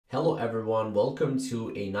Hello everyone, welcome to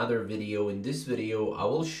another video. In this video, I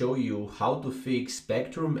will show you how to fix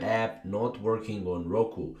Spectrum app not working on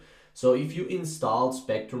Roku. So if you installed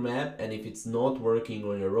Spectrum app and if it's not working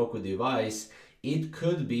on your Roku device, it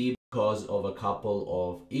could be because of a couple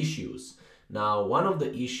of issues. Now, one of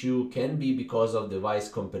the issue can be because of device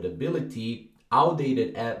compatibility,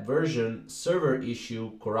 outdated app version, server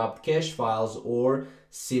issue, corrupt cache files, or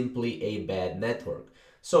simply a bad network.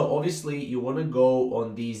 So obviously you want to go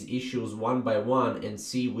on these issues one by one and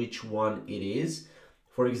see which one it is.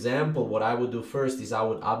 For example, what I would do first is I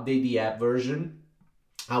would update the app version.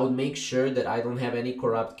 I would make sure that I don't have any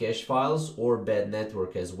corrupt cache files or bad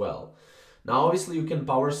network as well. Now obviously you can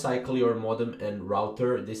power cycle your modem and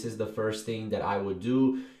router. This is the first thing that I would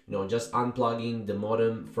do. Just unplugging the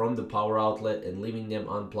modem from the power outlet and leaving them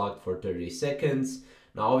unplugged for 30 seconds.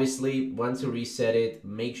 Now obviously once you reset it,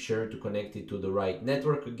 make sure to connect it to the right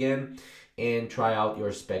network again and try out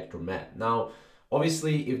your Spectrum app. Now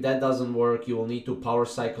obviously if that doesn't work, you will need to power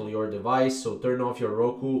cycle your device. So turn off your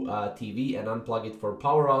Roku TV and unplug it for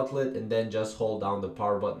power outlet, and then just hold down the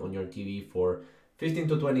power button on your TV for 15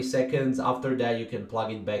 to 20 seconds. After that you can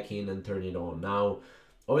plug it back in and turn it on. Now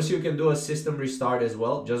obviously you can do a system restart as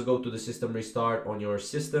well. Just go to the system restart on your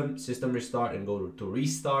system restart, and go to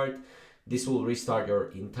restart. This will restart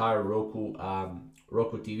your entire Roku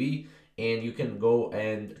TV, and you can go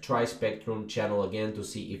and try Spectrum channel again to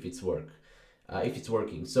see if it's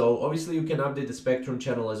working. So obviously you can update the Spectrum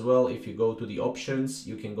channel as well. If you go to the options,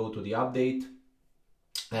 you can go to the update.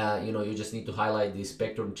 You just need to highlight the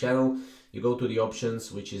Spectrum channel. You go to the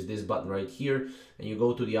options, which is this button right here, and you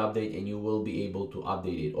go to the update, and you will be able to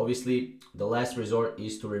update it. Obviously the last resort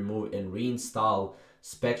is to remove and reinstall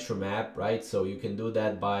Spectrum app, right? So you can do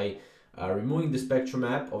that by removing the Spectrum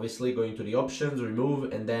app, obviously going to the options,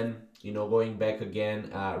 remove, and then going back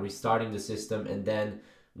again, restarting the system, and then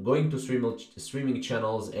going to streaming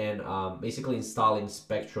channels and basically installing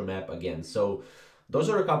Spectrum app again. So those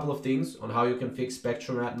are a couple of things on how you can fix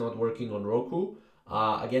Spectrum app not working on Roku.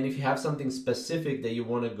 Again, if you have something specific that you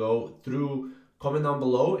want to go through, comment down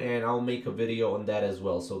below and I'll make a video on that as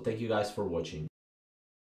well. So thank you guys for watching.